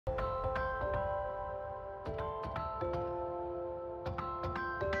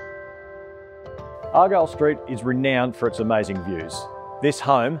Argyle Street is renowned for its amazing views. This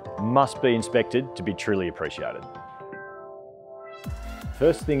home must be inspected to be truly appreciated.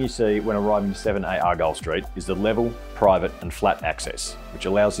 First thing you see when arriving to 7A Argyle Street is the level, private and flat access, which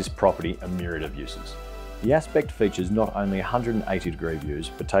allows this property a myriad of uses. The aspect features not only 180-degree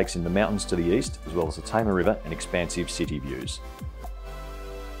views, but takes in the mountains to the east, as well as the Tamar River and expansive city views.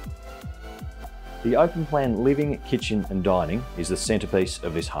 The open plan living, kitchen and dining is the centrepiece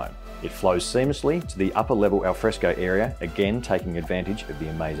of this home. It flows seamlessly to the upper level alfresco area, again taking advantage of the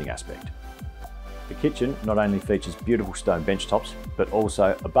amazing aspect. The kitchen not only features beautiful stone bench tops, but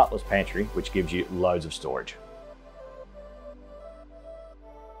also a butler's pantry which gives you loads of storage.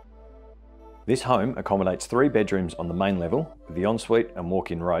 This home accommodates 3 bedrooms on the main level, with the ensuite and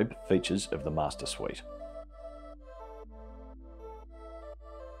walk-in robe features of the master suite.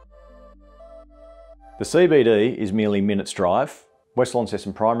 The CBD is merely minutes drive, West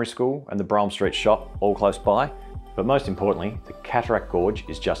Launceston Primary School and the Brougham Street shop all close by, but most importantly, the Cataract Gorge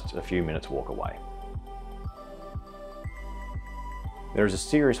is just a few minutes walk away. There is a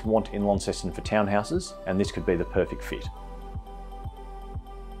serious want in Launceston for townhouses, and this could be the perfect fit.